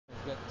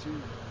got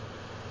two.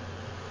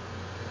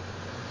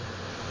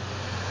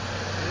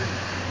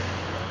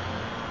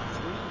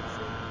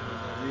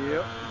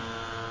 Yep.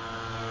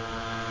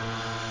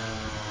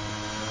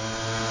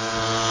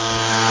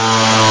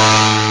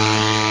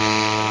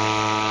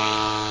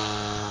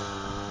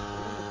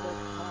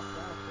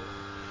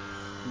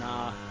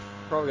 Nah,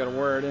 probably got to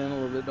wear it in a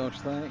little bit, don't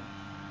you think?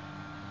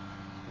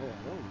 Oh,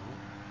 I don't know.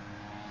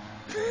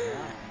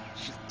 Wow.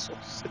 She's so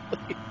silly.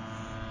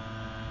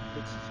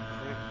 But she's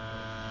cramped.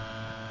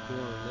 You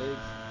know, her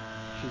legs.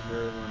 She's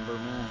very limber,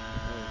 man.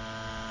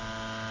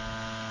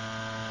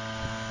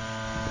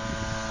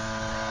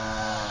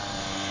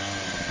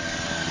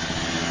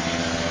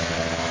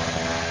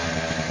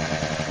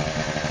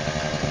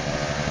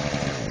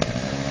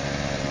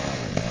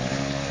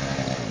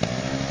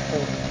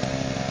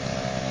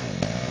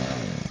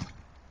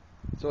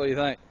 So what do you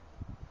think?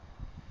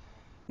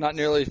 Not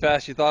nearly as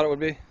fast as you thought it would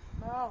be?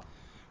 No.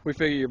 We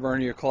figure you're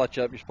burning your clutch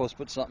up. You're supposed to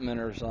put something in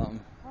it or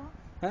something. Huh?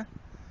 Huh?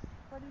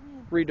 What do you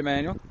mean? Read the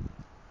manual.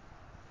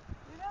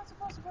 You're not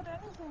supposed to put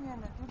anything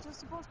in it. You're just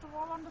supposed to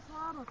roll on the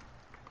throttle.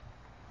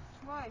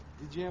 Why?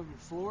 Did you have it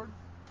floored?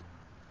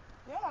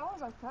 Yeah, I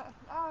was like that.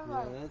 I was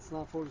Yeah, like, that's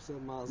not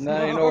 47 miles.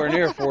 No, you're nowhere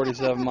near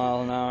 47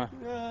 miles an hour.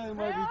 Yeah, it I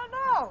might be. don't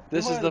know.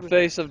 This is the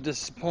face of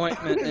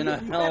disappointment in a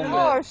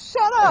Oh, helmet.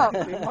 shut up.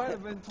 It might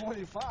have been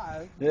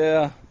 25.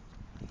 Yeah.